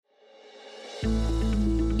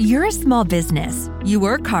You're a small business. You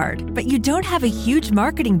work hard, but you don't have a huge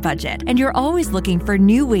marketing budget, and you're always looking for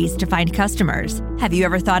new ways to find customers. Have you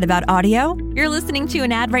ever thought about audio? You're listening to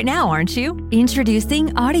an ad right now, aren't you? Introducing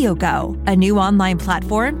AudioGo, a new online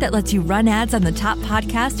platform that lets you run ads on the top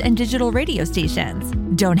podcast and digital radio stations.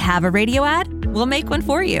 Don't have a radio ad? We'll make one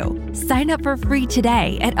for you. Sign up for free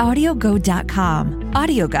today at audiogo.com.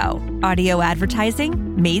 AudioGo, audio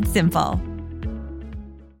advertising made simple.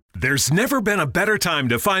 There's never been a better time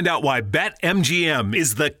to find out why BetMGM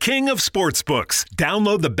is the king of sportsbooks.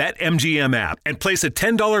 Download the BetMGM app and place a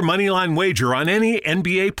 $10 moneyline wager on any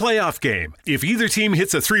NBA playoff game. If either team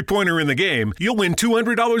hits a three-pointer in the game, you'll win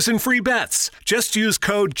 $200 in free bets. Just use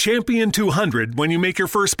code CHAMPION200 when you make your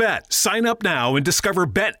first bet. Sign up now and discover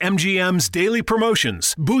BetMGM's daily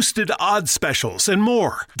promotions, boosted odds specials, and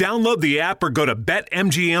more. Download the app or go to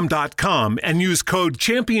BetMGM.com and use code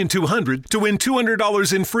CHAMPION200 to win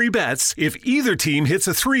 $200 in free bets if either team hits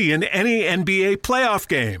a 3 in any NBA playoff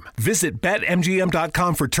game. Visit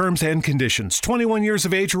BetMGM.com for terms and conditions. 21 years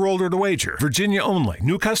of age or older to wager. Virginia only.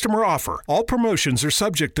 New customer offer. All promotions are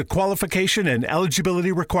subject to qualification and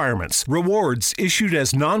eligibility requirements. Rewards issued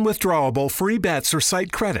as non-withdrawable free bets or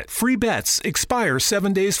site credit. Free bets expire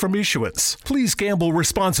 7 days from issuance. Please gamble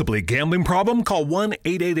responsibly. Gambling problem? Call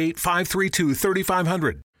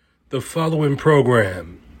 1-888-532-3500. The following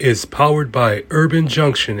program is powered by Urban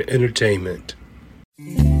Junction Entertainment.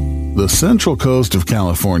 The Central Coast of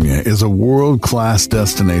California is a world-class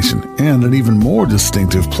destination and an even more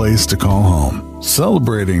distinctive place to call home.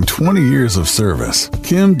 Celebrating 20 years of service,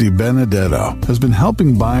 Kim DiBenedetto has been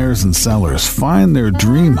helping buyers and sellers find their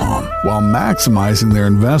dream home while maximizing their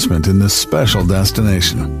investment in this special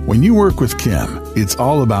destination. When you work with Kim, it's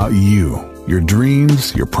all about you, your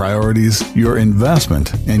dreams, your priorities, your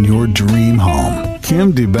investment, and your dream home.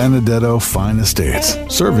 Kim DiBenedetto Fine Estates,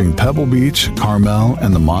 serving Pebble Beach, Carmel,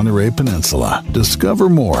 and the Monterey Peninsula. Discover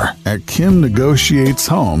more at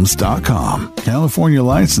KimNegotiatesHomes.com. California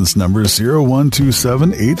license number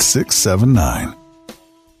 01278679.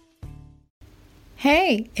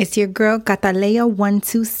 Hey, it's your girl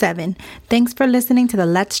Catalea127. Thanks for listening to the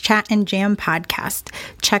Let's Chat and Jam podcast.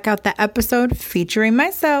 Check out the episode featuring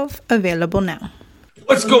myself, available now.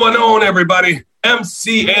 What's going on, everybody?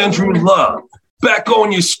 MC Andrew Love, back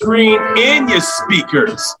on your screen and your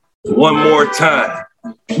speakers one more time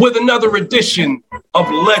with another edition of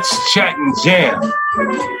Let's Chat and Jam.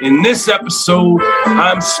 In this episode,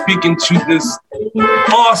 I'm speaking to this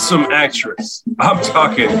awesome actress. I'm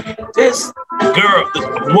talking this girl, this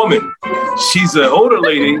woman. She's an older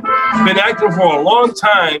lady, been acting for a long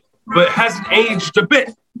time, but hasn't aged a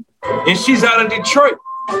bit. And she's out of Detroit.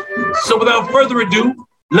 So without further ado,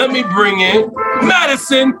 let me bring in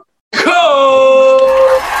Madison Cole.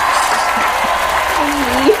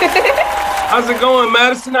 How's it going,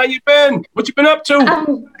 Madison? How you been? What you been up to?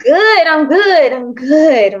 I'm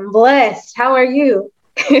good. I'm blessed. How are you?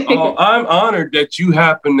 Oh, I'm honored that you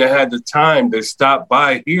happen to have the time to stop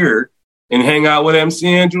by here and hang out with MC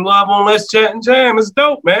Andrew Love on Let's Chat and Jam. It's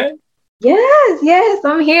dope, man. Yes.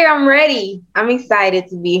 I'm here. I'm ready. I'm excited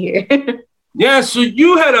to be here. Yeah, so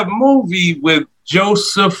you had a movie with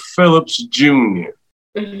Joseph Phillips Jr.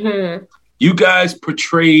 Mm-hmm. You guys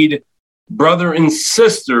portrayed brother and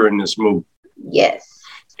sister in this movie. Yes.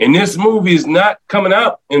 And this movie is not coming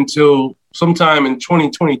out until sometime in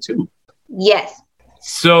 2022. Yes.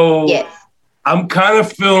 So yes. I'm kind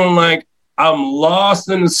of feeling like I'm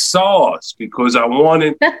lost in the sauce because I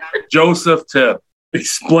wanted Joseph to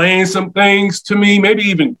explain some things to me, maybe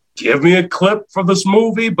even give me a clip for this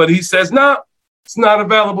movie. But he says, no, it's not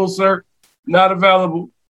available, sir. Not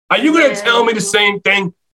available. Are you going to tell me the same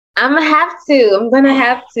thing? I'm going to have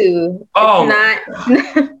to.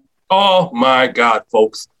 Oh, oh my God,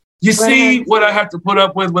 folks. You see what I have to put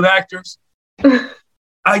up with actors?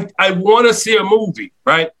 I want to see a movie,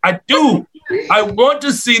 right? I do. I want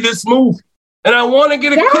to see this movie. And I want to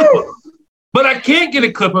get a clip of it. But I can't get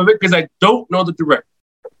a clip of it because I don't know the director.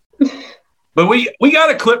 But we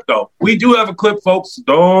got a clip, though. We do have a clip, folks.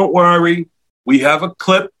 Don't worry. We have a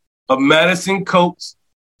clip of Madison Coates'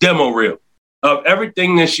 demo reel of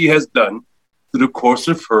everything that she has done through the course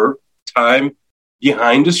of her time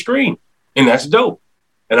behind the screen. And that's dope.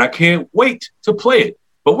 And I can't wait to play it.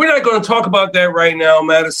 But we're not going to talk about that right now,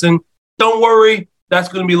 Madison. Don't worry. That's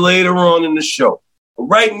going to be later on in the show. But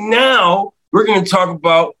right now, we're going to talk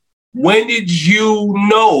about when did you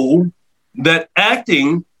know that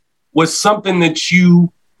acting was something that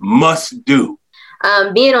you must do?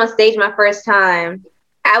 Being on stage my first time,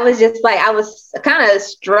 I was kind of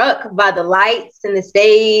struck by the lights and the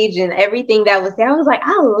stage and everything that was there. I was like,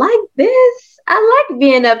 I like this. I like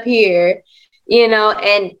being up here.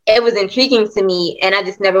 and it was intriguing to me, and I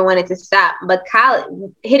just never wanted to stop. But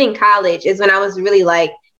hitting college is when I was really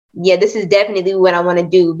like, yeah, this is definitely what I want to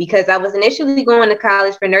do, because I was initially going to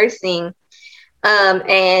college for nursing.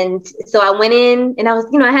 And so I went in and I was,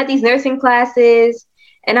 I had these nursing classes,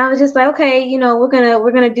 and I was just like, okay, we're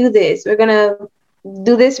going to do this. We're going to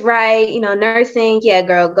do this right. Nursing. Yeah,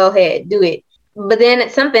 girl, go ahead, do it. But then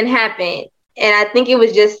something happened. And I think it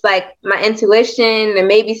was just like my intuition, or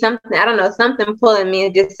maybe something, I don't know, something pulling me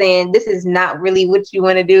and just saying, this is not really what you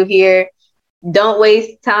want to do here. Don't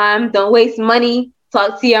waste time. Don't waste money.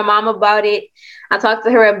 Talk to your mom about it. I talked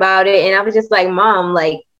to her about it, and I was just like, Mom,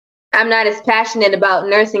 like, I'm not as passionate about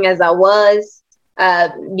nursing as I was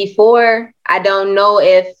before. I don't know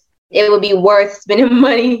if it would be worth spending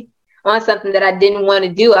money on something that I didn't want to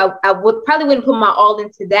do. I probably wouldn't put my all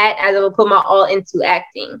into that as I would put my all into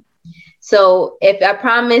acting. So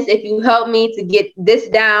if you help me to get this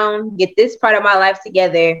down, get this part of my life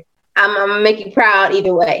together, I'm going to make you proud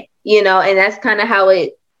either way, and that's kind of how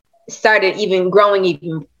it started even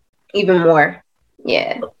growing even more.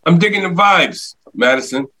 Yeah. I'm digging the vibes,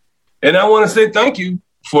 Madison. And I want to say thank you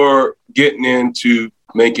for getting into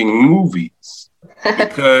making movies,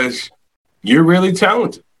 because you're really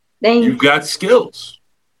talented. Thanks. You've got skills.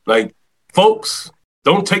 Like, folks,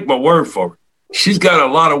 don't take my word for it. She's got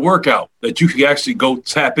a lot of work out that you can actually go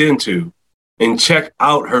tap into and check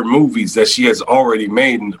out her movies that she has already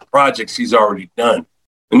made and the projects she's already done.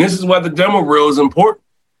 And this is why the demo reel is important,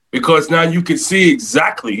 because now you can see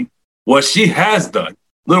exactly what she has done.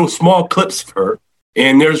 Little small clips of her.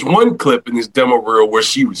 And there's one clip in this demo reel where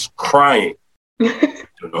she was crying. I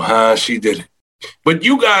don't know how she did it. But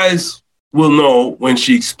you guys will know when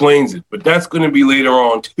she explains it. But that's going to be later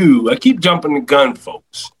on, too. I keep jumping the gun,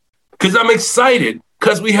 folks, because I'm excited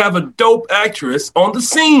because we have a dope actress on the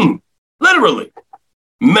scene. Literally.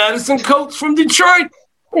 Madison Coates from Detroit.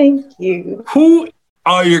 Thank you. Who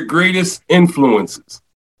are your greatest influences?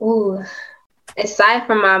 Ooh, aside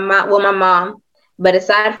from my mom, but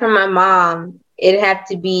aside from my mom, it'd have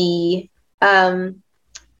to be, I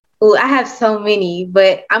have so many,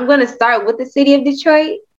 but I'm going to start with the city of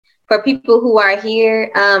Detroit for people who are here.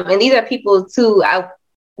 And these are people too, I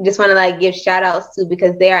just want to give shout outs to,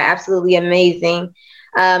 because they are absolutely amazing.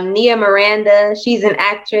 Nia Miranda, she's an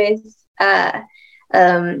actress.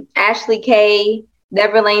 Ashley Kay,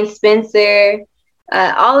 Deborah Lane Spencer,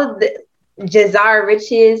 all of the Jazar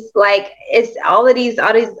Riches, it's all of these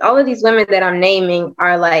women that I'm naming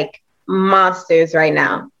are monsters right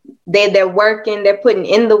now. They're working, they're putting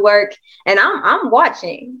in the work, and I'm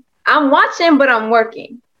watching, but I'm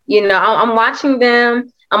working. I'm watching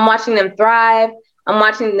them thrive. I'm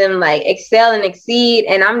watching them excel and exceed,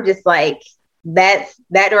 and I'm just that's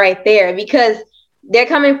that right there, because they're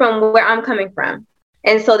coming from where I'm coming from.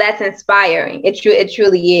 And so that's inspiring. It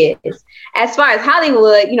truly is. As far as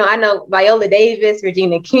Hollywood, I know Viola Davis,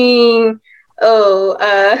 Regina King,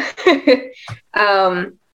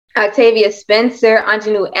 Octavia Spencer,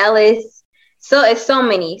 Anjanou Ellis. So it's so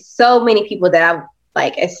many people that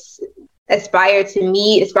I aspire to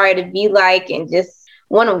meet, aspire to be like, and just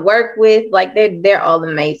want to work with. They're all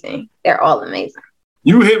amazing. They're all amazing.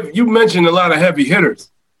 You mentioned a lot of heavy hitters,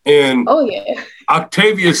 and oh yeah,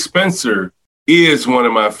 Octavia Spencer is one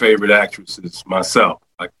of my favorite actresses myself.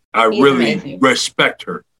 I really respect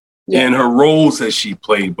her and her roles that she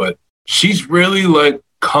played, but she's really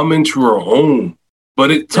come into her own.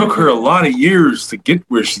 But it took her a lot of years to get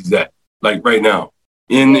where she's at, right now.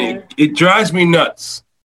 And it drives me nuts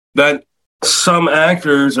that some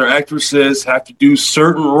actors or actresses have to do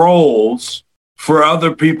certain roles for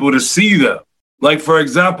other people to see them. For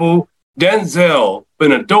example, Denzel,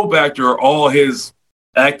 been a dope actor all his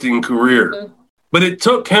acting career. But it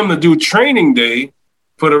took him to do Training Day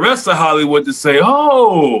for the rest of Hollywood to say,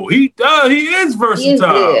 oh, he is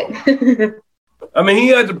versatile. I mean, he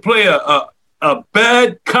had to play a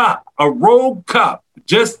bad cop, a rogue cop,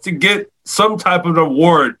 just to get some type of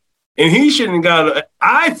award. And he shouldn't have got,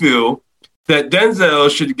 I feel that Denzel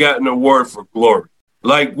should have gotten an award for glory.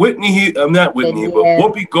 But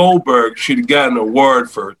Whoopi Goldberg should have gotten an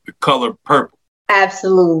award for The Color Purple.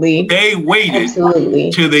 Absolutely. They waited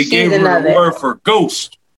till they gave her an award for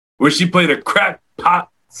Ghost, where she played a crackpot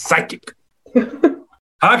psychic.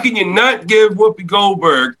 How can you not give Whoopi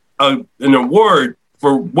Goldberg an award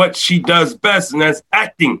for what she does best, and that's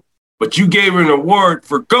acting? But you gave her an award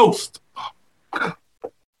for Ghost. I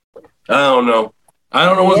don't know. I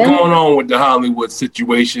don't know what's going on with the Hollywood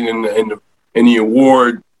situation and the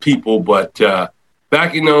award people, but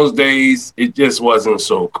back in those days, it just wasn't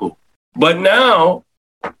so cool. But now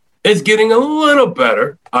it's getting a little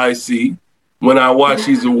better, I see. when I watch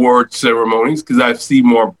these award ceremonies because I see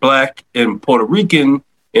more Black and Puerto Rican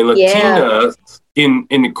and Latinas in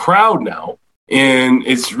the crowd now. And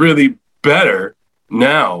it's really better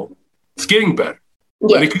now. It's getting better.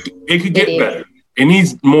 Yes, but it could get better. It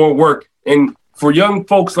needs more work. And for young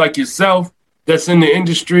folks like yourself that's in the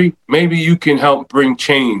industry, maybe you can help bring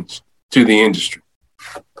change to the industry.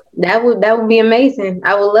 That would be amazing.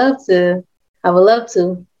 I would love to.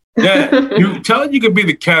 Yeah, you could be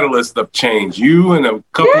the catalyst of change. You and a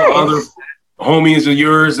couple of other homies of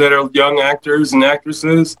yours that are young actors and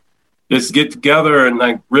actresses just get together and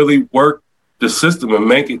like really work the system and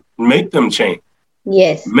make them change.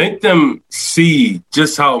 Yes. Make them see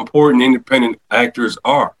just how important independent actors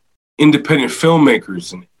are, independent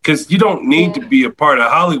filmmakers, because you don't need to be a part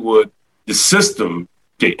of Hollywood, the system,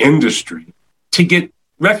 the industry, to get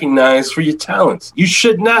recognized for your talents. You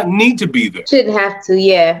should not need to be there. Shouldn't have to,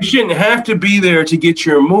 yeah. You shouldn't have to be there to get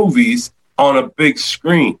your movies on a big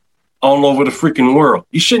screen all over the freaking world.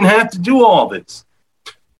 You shouldn't have to do all this.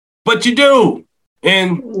 But you do.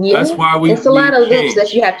 And that's why it's a lot of hoops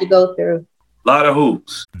that you have to go through. A lot of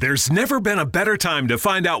hoops. There's never been a better time to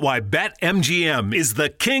find out why BetMGM is the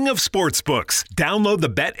king of sportsbooks. Download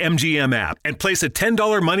the BetMGM app and place a $10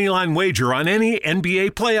 moneyline wager on any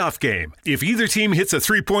NBA playoff game. If either team hits a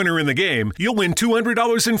three-pointer in the game, you'll win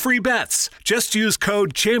 $200 in free bets. Just use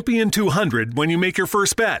code CHAMPION200 when you make your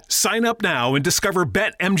first bet. Sign up now and discover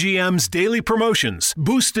BetMGM's daily promotions,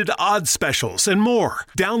 boosted odds specials, and more.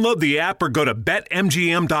 Download the app or go to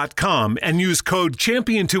BetMGM.com and use code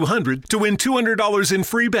CHAMPION200 to win $200 in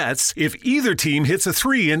free bets if either team hits a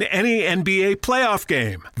 3 in any NBA playoff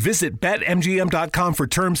game. Visit BetMGM.com for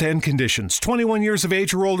terms and conditions. 21 years of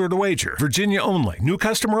age or older to wager. Virginia only. New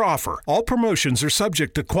customer offer. All promotions are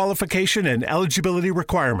subject to qualification and eligibility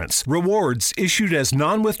requirements. Rewards issued as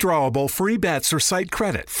non-withdrawable free bets or site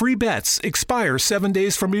credit. Free bets expire 7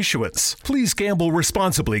 days from issuance. Please gamble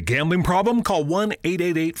responsibly. Gambling problem? Call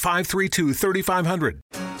 1-888-532-3500.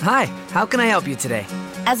 Hi, how can I help you today?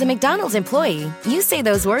 As a McDonald's employee, you say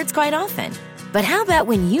those words quite often. But how about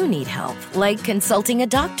when you need help, like consulting a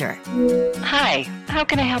doctor? Hi, how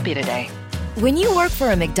can I help you today? When you work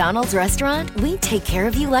for a McDonald's restaurant, we take care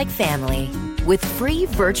of you like family. With free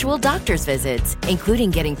virtual doctor's visits, including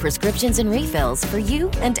getting prescriptions and refills for you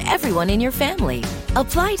and everyone in your family.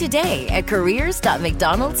 Apply today at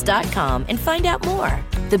careers.mcdonalds.com and find out more.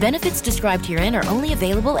 The benefits described herein are only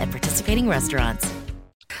available at participating restaurants.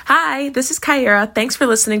 Hi, this is Kyra. Thanks for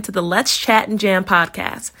listening to the Let's Chat and Jam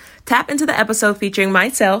podcast. Tap into the episode featuring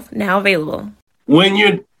myself, now available. When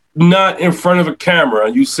you're not in front of a camera,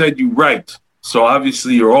 you said you write. So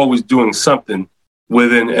obviously you're always doing something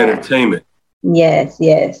within entertainment. Yes,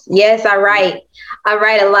 I write. I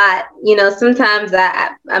write a lot. You know, sometimes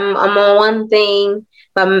I'm on one thing,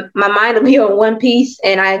 but my mind will be on one piece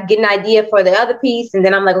and I get an idea for the other piece. And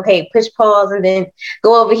then I'm like, okay, push pause and then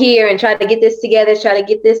go over here and try to get this together, try to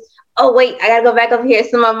get this. Oh, wait, I got to go back over here.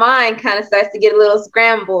 So my mind kind of starts to get a little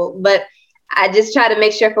scrambled. But I just try to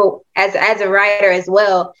make sure as a writer as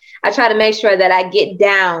well, I try to make sure that I get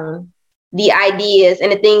down the ideas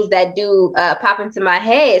and the things that do pop into my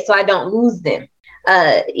head so I don't lose them.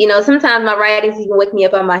 You know, sometimes my writings even wake me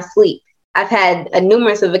up on my sleep. I've had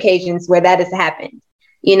numerous of occasions where that has happened,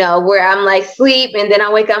 you know, where I'm like sleep and then I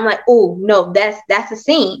wake up, I'm like, oh, no, that's a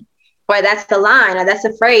scene or that's the line or that's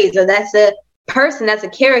a phrase or that's a person, that's a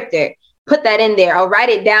character. Put that in there. I'll write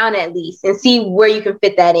it down at least and see where you can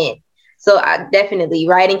fit that in. So definitely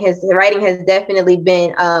writing has definitely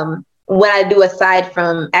been what I do aside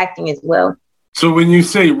from acting as well. So when you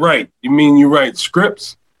say write, you mean you write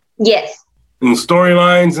scripts? Yes. And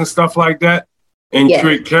storylines and stuff like that? And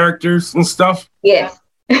create characters and stuff? Yes.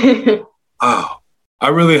 Wow. I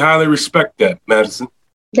really highly respect that, Madison.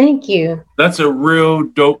 Thank you. That's a real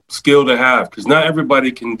dope skill to have because not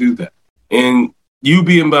everybody can do that. And you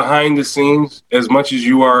being behind the scenes as much as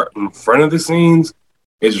you are in front of the scenes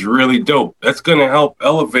is really dope. That's going to help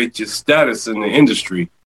elevate your status in the industry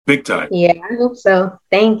big time. Yeah, I hope so.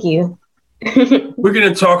 Thank you. We're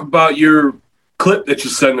going to talk about your clip that you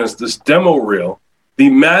sent us, this demo reel, the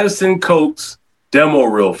Madison Coates demo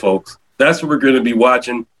reel, folks. That's what we're going to be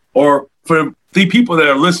watching. Or for the people that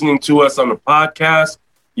are listening to us on the podcast,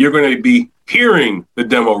 you're going to be hearing the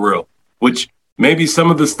demo reel, which maybe some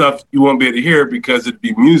of the stuff you won't be able to hear because it'd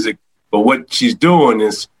be music. But what she's doing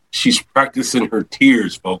is she's practicing her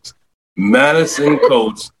tears, folks. Madison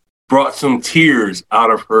Coates brought some tears out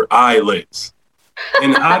of her eyelids.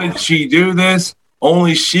 And how did she do this?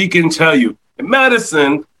 Only she can tell you. And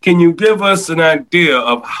Madison, can you give us an idea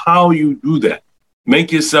of how you do that?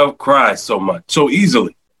 Make yourself cry so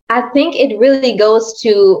easily. I think it really goes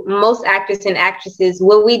to most actors and actresses.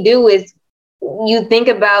 What we do is you think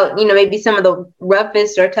about, maybe some of the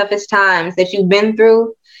roughest or toughest times that you've been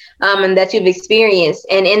through, and that you've experienced.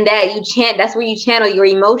 And in that that's where you channel your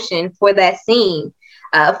emotion for that scene,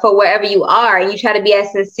 for wherever you are. And you try to be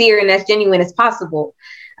as sincere and as genuine as possible.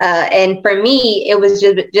 And for me, it was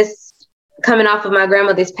just coming off of my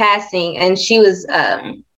grandmother's passing, and she was,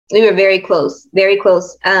 we were very close.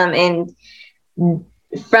 And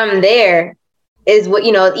from there is what,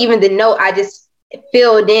 even the note, I just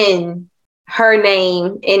filled in her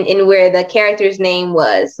name and where the character's name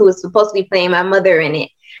was, who was supposed to be playing my mother in it.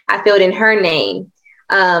 I filled in her name.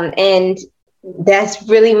 And that's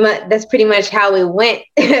pretty much how it went.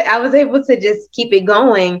 I was able to just keep it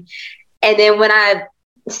going. And then when I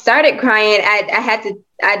started crying,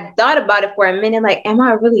 I thought about it for a minute, like, am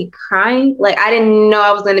I really crying? Like, I didn't know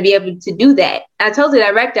I was going to be able to do that. I told the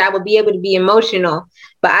director I would be able to be emotional,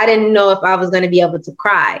 but I didn't know if I was going to be able to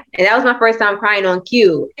cry. And that was my first time crying on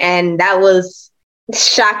cue. And that was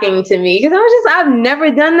shocking to me because I've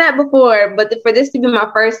never done that before. But for this to be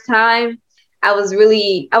my first time, I was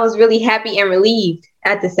really happy and relieved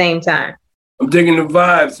at the same time. I'm digging the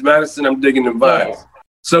vibes, Madison. I'm digging the vibes. Yeah.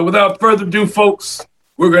 So without further ado, folks,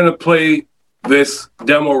 we're going to play this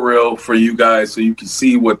demo reel for you guys so you can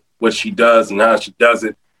see what she does and how she does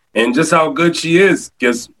it and just how good she is.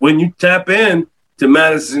 Because when you tap in to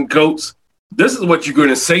Madison Coates, this is what you're going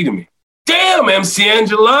to say to me. Damn, MC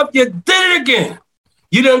Angela, you did it again.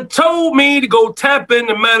 You done told me to go tap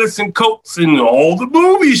into Madison Coates and all the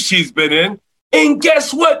movies she's been in. And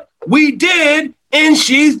guess what? We did, and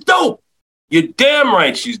she's dope. You're damn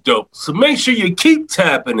right she's dope. So make sure you keep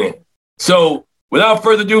tapping in. So without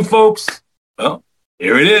further ado, folks, well,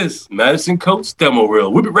 here it is, Madison Coates demo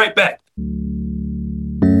reel. We'll be right back.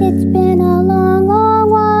 It's been a long, long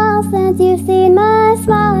while since you've seen my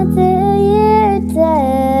smile till you're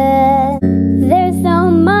dead. There's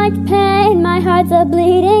so much pain, my heart's a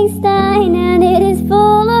bleeding stain, and it is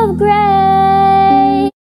full of gray.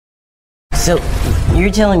 So,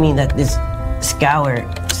 you're telling me that this Scour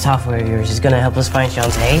software of yours is gonna help us find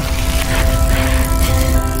Shantae?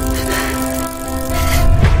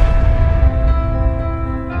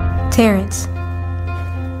 Terrence,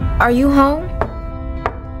 are you home?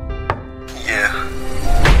 Yeah.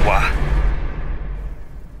 Why?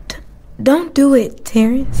 Don't do it,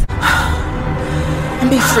 Terrence. And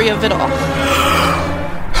be free of it all.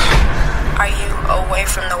 Are you away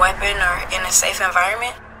from the weapon or in a safe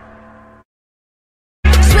environment?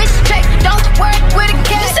 Switch check, don't work with a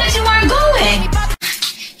cat. You said you weren't going.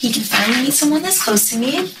 He can finally meet someone that's close to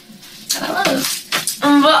me that I love.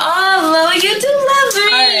 But you do love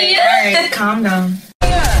me. All right, calm down.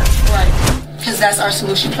 Yeah, right. Because that's our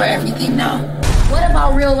solution for everything now. What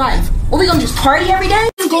about real life? What, we gonna just party every day?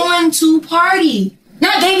 I'm going to party,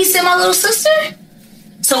 not babysit my little sister.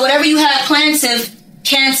 So whatever you had planned, Tiff,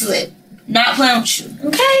 cancel it. Not playing with you.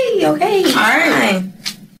 Okay. All right.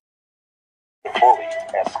 Bully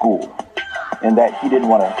at school, and that he didn't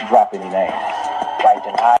want to drop any names. Right,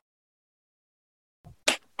 and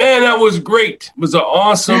Man, that was great. It was an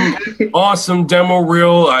awesome demo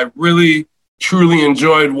reel. I really, truly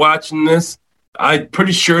enjoyed watching this. I'm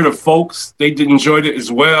pretty sure the folks, they did enjoy it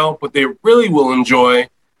as well, but they really will enjoy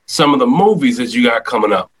some of the movies that you got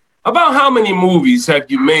coming up. About how many movies have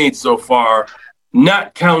you made so far,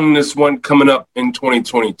 not counting this one coming up in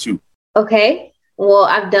 2022? Okay. Well,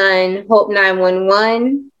 I've done Hope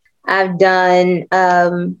 911. I've done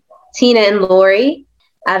Tina and Lori.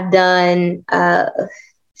 I've done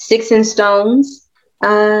Sticks and Stones.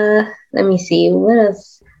 Let me see. What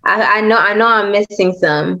else? I know I'm missing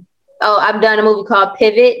some. Oh, I've done a movie called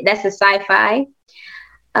Pivot. That's a sci-fi.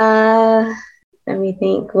 Let me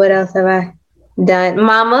think. What else have I done?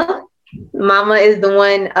 Mama is the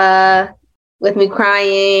one with me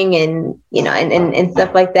crying and and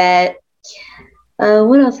stuff like that.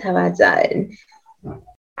 What else have I done?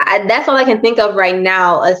 That's all I can think of right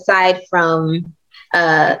now, aside from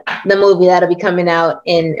the movie that'll be coming out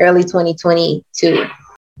in early 2022.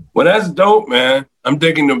 Well, that's dope, man. I'm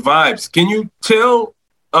digging the vibes. Can you tell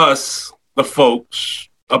us, the folks,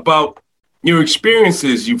 about your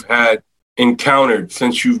experiences you've encountered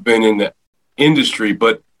since you've been in the industry,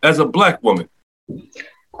 but as a Black woman?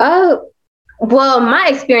 Oh, well, my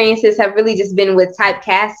experiences have really just been with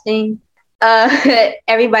typecasting.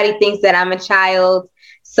 Everybody thinks that I'm a child,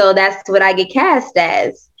 so that's what I get cast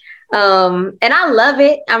as. And I love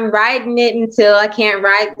it. I'm riding it until I can't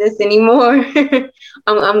ride this anymore.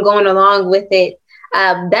 I'm going along with it.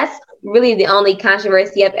 That's really the only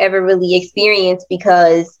controversy I've ever really experienced,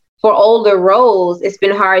 because for older roles, it's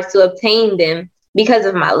been hard to obtain them. because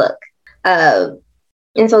of my look.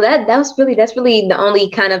 And so that's really the only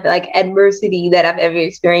kind of like adversity that I've ever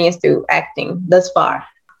experienced through acting thus far.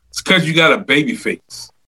 It's because you got a baby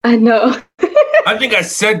face. I know. I think I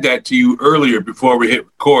said that to you earlier before we hit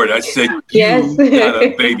record. I said, you got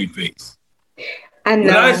a baby face. I know.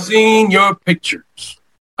 When I seen your pictures,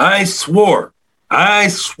 I swore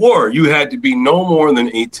you had to be no more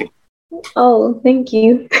than 18. Oh, thank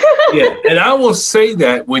you. Yeah, and I will say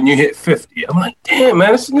that when you hit 50. I'm like, damn,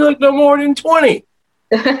 man, it's like no more than 20.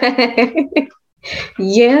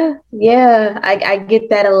 Yeah, I get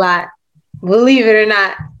that a lot. Believe it or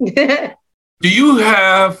not. Do you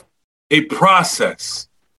have a process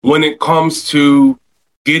when it comes to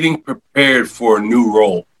getting prepared for a new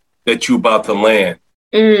role that you're about to land?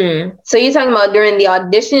 So you're talking about during the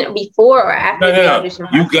audition, before or after the audition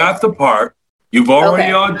process? You got the part. You've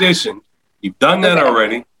already auditioned. You've done that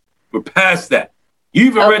already. We're past that. You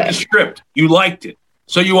even read the script. You liked it.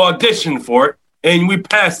 So you auditioned for it, and we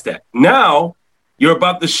passed that. Now you're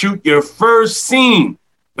about to shoot your first scene,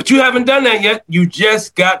 but you haven't done that yet. You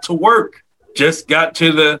just got to work. Just got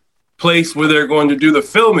to the place where they're going to do the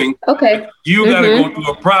filming. Okay. You got to go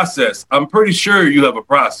through a process. I'm pretty sure you have a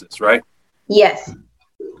process, right? Yes.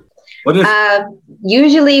 What is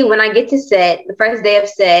usually when I get to set, the first day of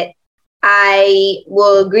set, I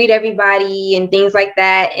will greet everybody and things like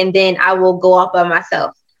that. And then I will go off by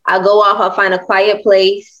myself. I'll go off, I'll find a quiet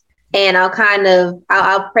place, and I'll pray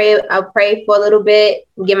for a little bit,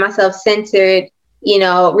 get myself centered,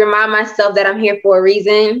 remind myself that I'm here for a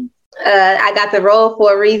reason. I got the role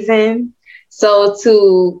for a reason. So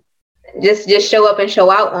to just show up and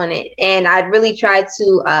show out on it. And I really try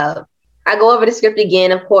to, I go over the script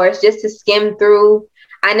again, of course, just to skim through.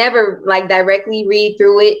 I never directly read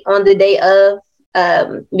through it on the day of,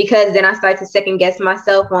 because then I start to second guess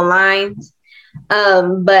myself on lines.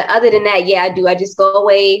 But other than that, I do. I just go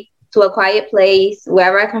away to a quiet place,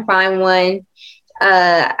 wherever I can find one.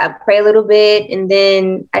 I pray a little bit, and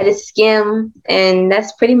then I just skim, and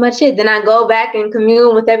that's pretty much it. Then I go back and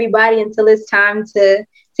commune with everybody until it's time to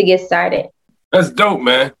get started. That's dope,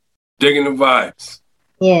 man. Digging the vibes.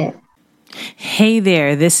 Yeah. Hey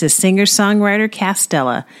there, this is singer-songwriter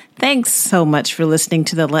Castella. Thanks so much for listening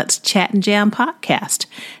to the Let's Chat and Jam podcast.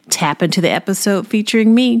 Tap into the episode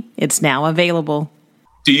featuring me. It's now available.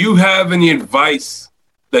 Do you have any advice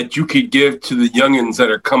that you could give to the youngins that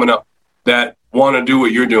are coming up that want to do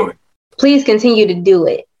what you're doing? Please continue to do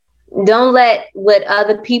it. Don't let what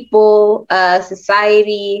other people,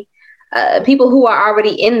 society, people who are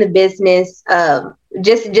already in the business,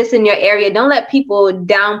 just in your area, don't let people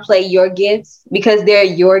downplay your gifts, because they're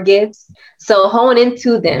your gifts. So hone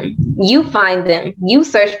into them. You find them. You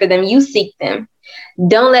search for them. You seek them.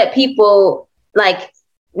 Don't let people make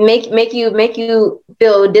you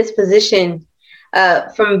feel dispositioned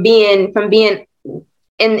from being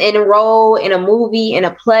in a role, in a movie, in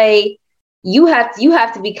a play. You have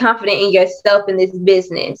to be confident in yourself in this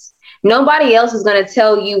business. Nobody else is going to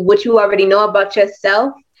tell you what you already know about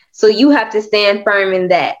yourself. So you have to stand firm in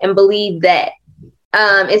that and believe that.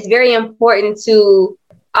 It's very important to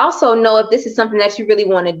also know if this is something that you really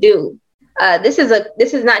want to do. This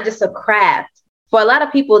is not just a craft. For a lot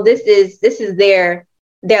of people, this is their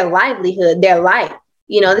livelihood, their life.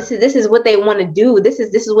 This is what they want to do. This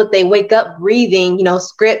is what they wake up breathing,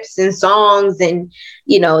 scripts and songs and,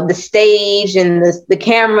 the stage and the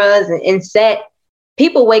cameras and set.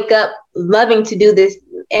 People wake up loving to do this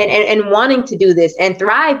and wanting to do this and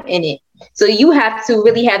thrive in it. So you have to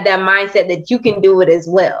really have that mindset that you can do it as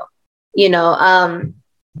well, and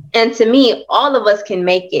to me, all of us can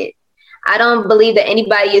make it. I don't believe that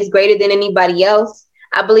anybody is greater than anybody else.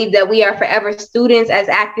 I believe that we are forever students as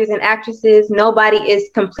actors and actresses. Nobody is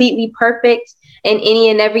completely perfect in any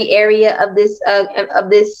and every area of this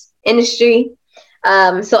industry.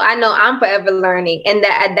 So I know I'm forever learning, and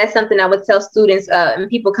that's something I would tell students and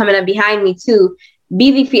people coming up behind me too.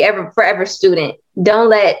 Be the forever student. Don't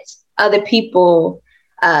let other people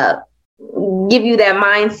give you that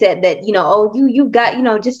mindset that you got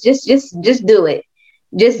just do it,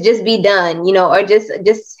 just be done, or just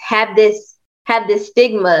have this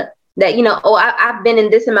stigma that I've been in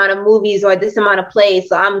this amount of movies or this amount of plays,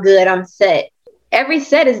 so I'm good, I'm set. Every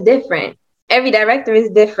set is different. Every director is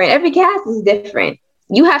different. Every cast is different.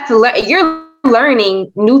 You have to learn. You're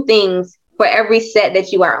learning new things for every set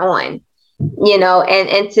that you are on,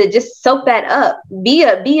 and to just soak that up. Be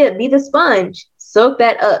the sponge. Soak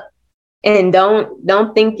that up, and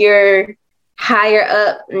don't think you're higher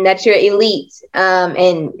up and that you're elite,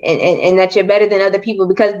 and that you're better than other people.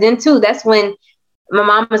 Because then too, that's when my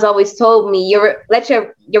mom has always told me, let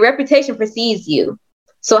your reputation precedes you.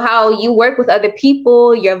 So how you work with other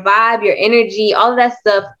people, your vibe, your energy, all of that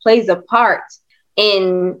stuff plays a part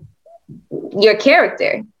in your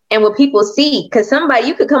character and what people see. Because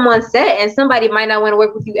you could come on set and somebody might not want to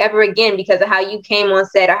work with you ever again because of how you came on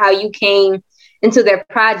set or how you came into their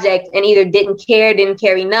project and either didn't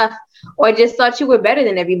care enough, or just thought you were better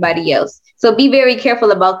than everybody else. So be very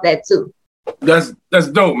careful about that too. That's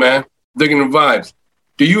dope, man. Digging the vibes.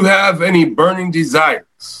 Do you have any burning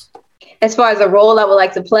desires? As far as a role I would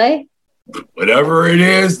like to play? Whatever it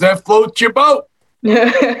is that floats your boat.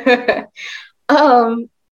 I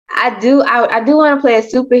do want to play a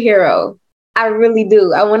superhero. I really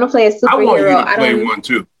do. I want to play a superhero. I want you to play one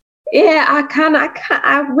too. Yeah,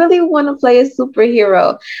 I really want to play a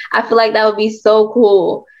superhero. I feel like that would be so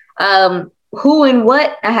cool. Who and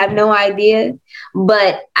what, I have no idea,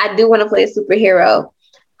 but I do want to play a superhero.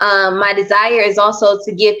 My desire is also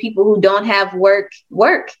to give people who don't have work.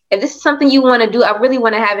 If this is something you want to do, I really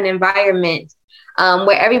want to have an environment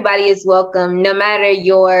where everybody is welcome, no matter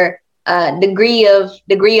your degree of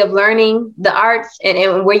learning the arts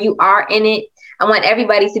and where you are in it. I want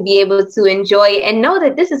everybody to be able to enjoy it and know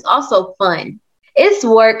that this is also fun. It's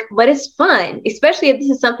work, but it's fun, especially if this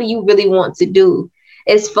is something you really want to do.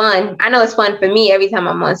 It's fun. I know it's fun for me every time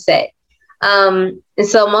I'm on set. And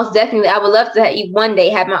so most definitely, I would love to one day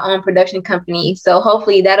have my own production company. So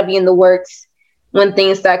hopefully that'll be in the works when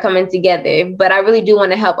things start coming together. But I really do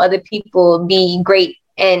want to help other people be great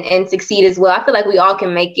and succeed as well. I feel like we all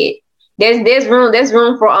can make it. There's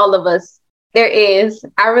room for all of us. There is.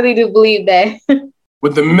 I really do believe that.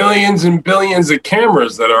 With the millions and billions of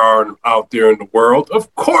cameras that are out there in the world,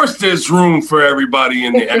 of course there's room for everybody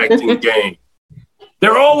in the acting game.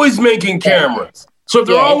 They're always making cameras. So if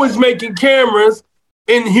they're always making cameras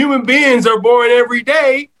and human beings are born every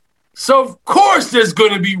day, so of course there's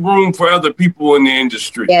going to be room for other people in the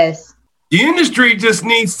industry. Yes. The industry just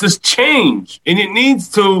needs to change, and it needs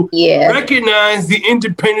to recognize the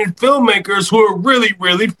independent filmmakers who are really,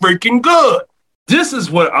 really freaking good. This is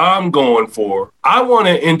what I'm going for. I want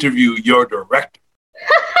to interview your director.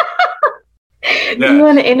 You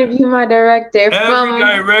want to interview my director from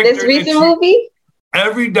this recent movie?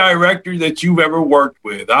 Every director that you've ever worked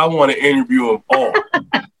with, I want to interview them all.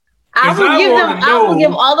 I will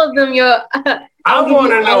give all of them your. I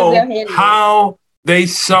want to know how they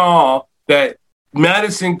saw that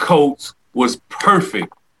Madison Coates was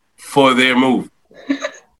perfect for their movie.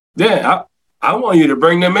 Yeah, I want you to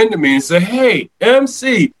bring them into me and say, "Hey,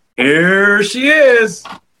 MC, here she is."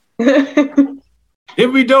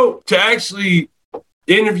 It'd be dope to actually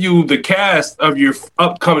interview the cast of your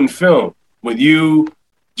upcoming film with you,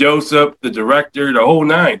 Joseph, the director, the whole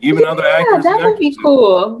nine, even other actors. Yeah, that would be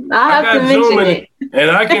cool. I have to mention it. And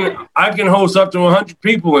I can host up to 100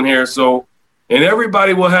 people in here, and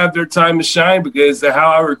everybody will have their time to shine, because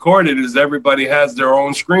how I record it is everybody has their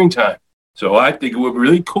own screen time. So I think it would be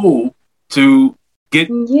really cool to get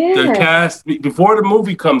the cast before the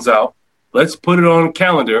movie comes out. Let's put it on the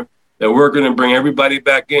calendar that we're going to bring everybody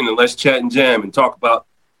back in and let's chat and jam and talk about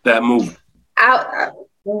that movie.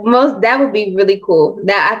 That would be really cool.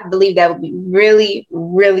 I believe that would be really,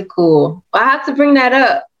 really cool. I have to bring that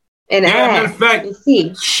up and matter of fact,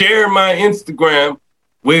 share my Instagram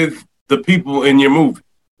with the people in your movie.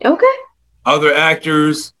 Okay. Other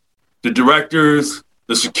actors, the directors,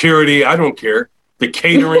 the security, I don't care, the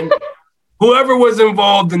catering, whoever was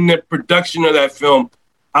involved in the production of that film,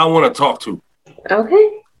 I want to talk to.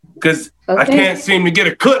 Okay. Because I can't seem to get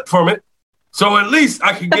a clip from it. So at least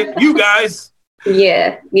I can get you guys.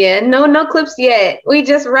 Yeah. No clips yet. We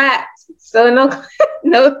just wrapped. So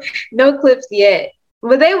no clips yet.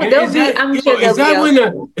 But I'm sure they'll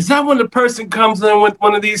be. Is that when the person comes in with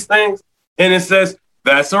one of these things and it says,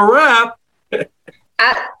 "That's a wrap"?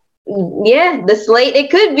 The slate, it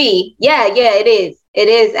could be. Yeah, it is. It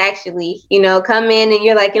is actually, come in and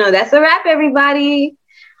you're like, that's a wrap, everybody.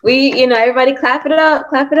 Everybody clap it up.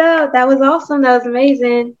 That was awesome. That was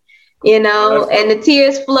amazing. And the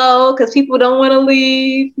tears flow because people don't want to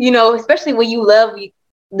leave, especially when you love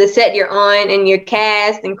the set you're on and your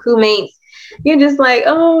cast and crewmates. You're just like,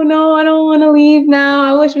 oh no, I don't want to leave now.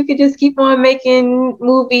 I wish we could just keep on making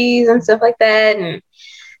movies and stuff like that.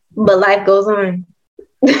 But life goes on.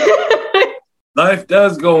 Life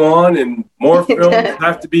does go on, and more films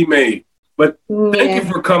have to be made. But thank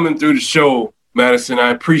you for coming through the show, Madison. I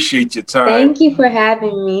appreciate your time. Thank you for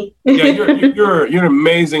having me. You're an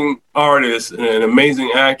amazing artist and an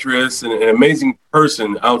amazing actress and an amazing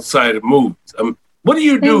person outside of movies. What do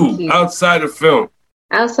you do outside of film?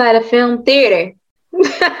 Outside of film, theater.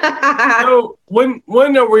 So when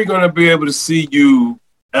are we going to be able to see you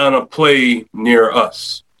on a play near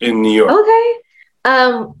us in New York? Okay.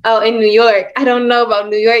 In New York. I don't know about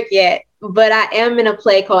New York yet, but I am in a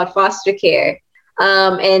play called Foster Care.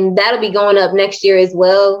 And that'll be going up next year as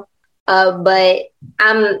well. But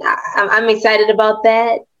I'm excited about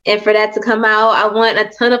that. And for that to come out, I want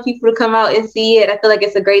a ton of people to come out and see it. I feel like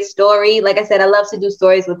it's a great story. Like I said, I love to do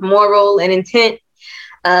stories with moral and intent.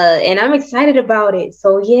 And I'm excited about it.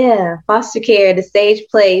 So yeah, Foster Care, the stage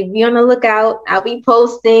play, be on the lookout. I'll be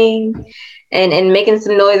posting and making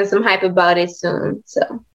some noise and some hype about it soon.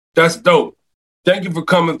 So that's dope. Thank you for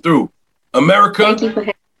coming through. America. Thank you for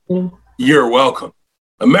having me. You're welcome.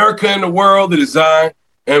 America and the World, it is I,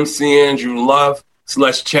 MC Andrew Love, /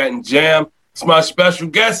 Chat and Jam. It's my special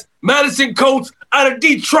guest, Madison Coates out of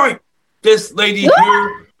Detroit. This lady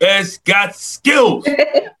here has got skills.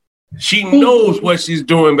 She knows what she's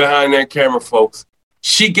doing behind that camera, folks.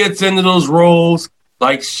 She gets into those roles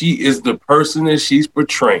like she is the person that she's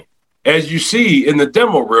portraying. As you see in the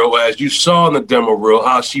demo reel, as you saw in the demo reel,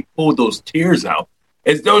 how she pulled those tears out,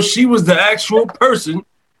 as though she was the actual person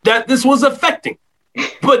that this was affecting.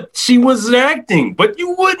 But she was acting, but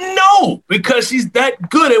you wouldn't know because she's that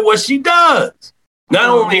good at what she does. Not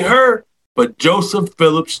only her, but Joseph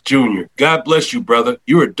Phillips Jr. God bless you, brother.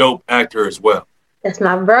 You're a dope actor as well. That's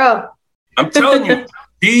my bro. I'm telling you,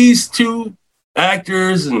 these two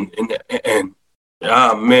actors and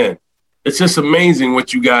man, it's just amazing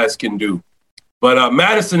what you guys can do. But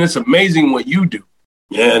Madison, it's amazing what you do.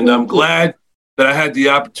 And I'm glad that I had the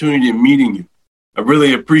opportunity of meeting you. I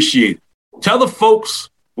really appreciate it. Tell the folks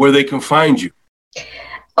where they can find you.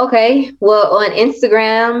 Okay. Well, on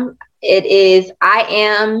Instagram, it is I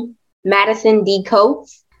am Madison D.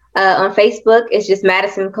 Coates. On Facebook, it's just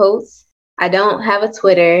Madison Coates. I don't have a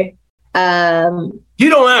Twitter. You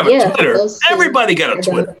don't have a Twitter? Everybody got a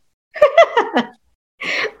Twitter.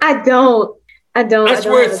 I don't. That's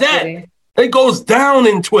where it's at. It goes down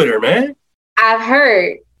in Twitter, man. I've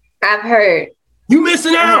heard. You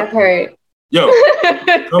missing out. I've heard. Yo,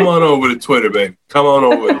 come on over to Twitter, baby. Come on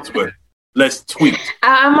over to Twitter. Let's tweet.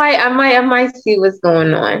 I might see what's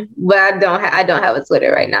going on, but I don't have a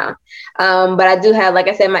Twitter right now. But I do have, like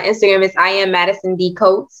I said, my Instagram is I am Madison D.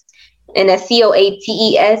 Coates, and that's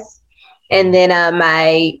Coates. And then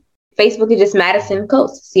my Facebook is just Madison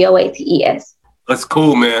Coates, Coates. That's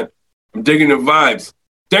cool, man. I'm digging the vibes.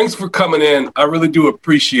 Thanks for coming in. I really do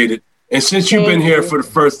appreciate it. And since you've been here for the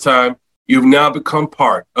first time, you've now become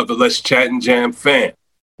part of the Let's Chat and Jam fan,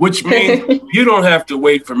 which means you don't have to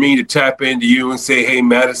wait for me to tap into you and say, hey,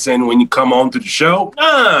 Madison, when you come on to the show,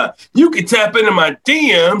 you can tap into my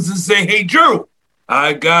DMs and say, hey, Drew,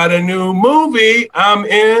 I got a new movie I'm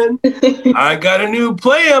in. I got a new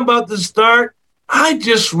play I'm about to start. I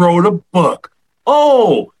just wrote a book.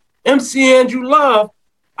 Oh, MC Andrew Love,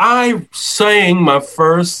 I sang my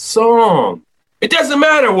first song. It doesn't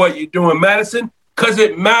matter what you're doing, Madison, because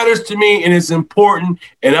it matters to me and it's important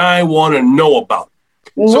and I want to know about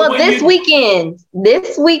it. Well, this weekend,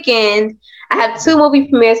 I have 2 movie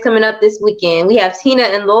premieres coming up this weekend. We have Tina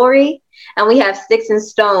and Lori and we have Sticks and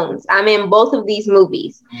Stones. I'm in both of these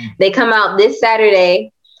movies. They come out this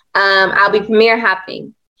Saturday. I'll be premiere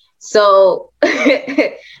hopping. So are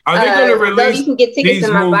they going to release you can get tickets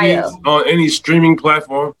in my bio on any streaming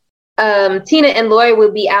platform? Tina and Lori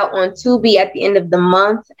will be out on Tubi at the end of the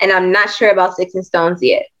month, and I'm not sure about Sticks and Stones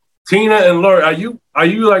yet. Tina and Lori, are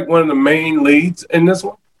you like one of the main leads in this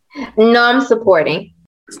one? No, I'm supporting.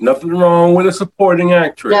 There's nothing wrong with a supporting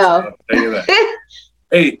actress. No. I'll tell you that.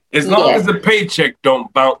 Hey, as long as the paycheck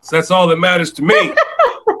don't bounce, that's all that matters to me.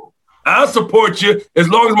 I'll support you as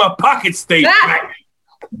long as my pockets stay flat.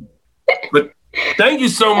 But thank you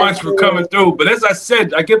so much for coming through. But as I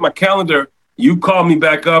said, I get my calendar. You call me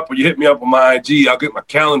back up or you hit me up on my IG. I'll get my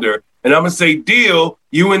calendar. And I'm going to say, deal,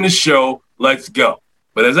 you in the show. Let's go.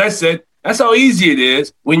 But as I said, that's how easy it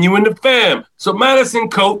is when you in the fam. So Madison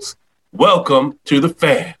Coates, welcome to the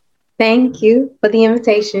fam. Thank you for the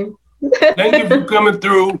invitation. Thank you for coming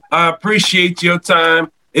through. I appreciate your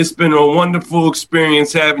time. It's been a wonderful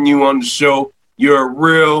experience having you on the show. You're a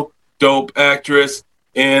real dope actress.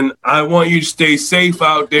 And I want you to stay safe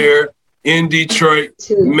out there in Detroit,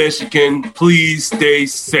 Michigan. Please stay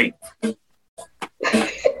safe.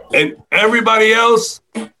 And everybody else,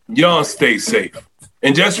 y'all stay safe.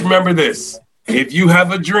 And just remember this. If you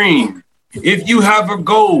have a dream, if you have a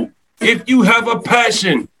goal, if you have a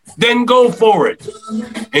passion, then go for it.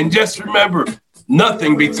 And just remember,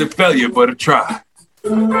 nothing beats a failure but a try.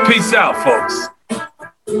 Peace out, folks.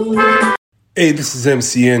 Hey, this is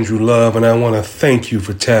MC Andrew Love, and I want to thank you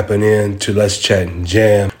for tapping in to Let's Chat and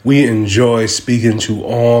Jam. We enjoy speaking to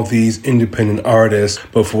all these independent artists,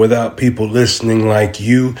 but without people listening like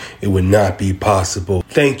you, it would not be possible.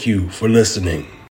 Thank you for listening.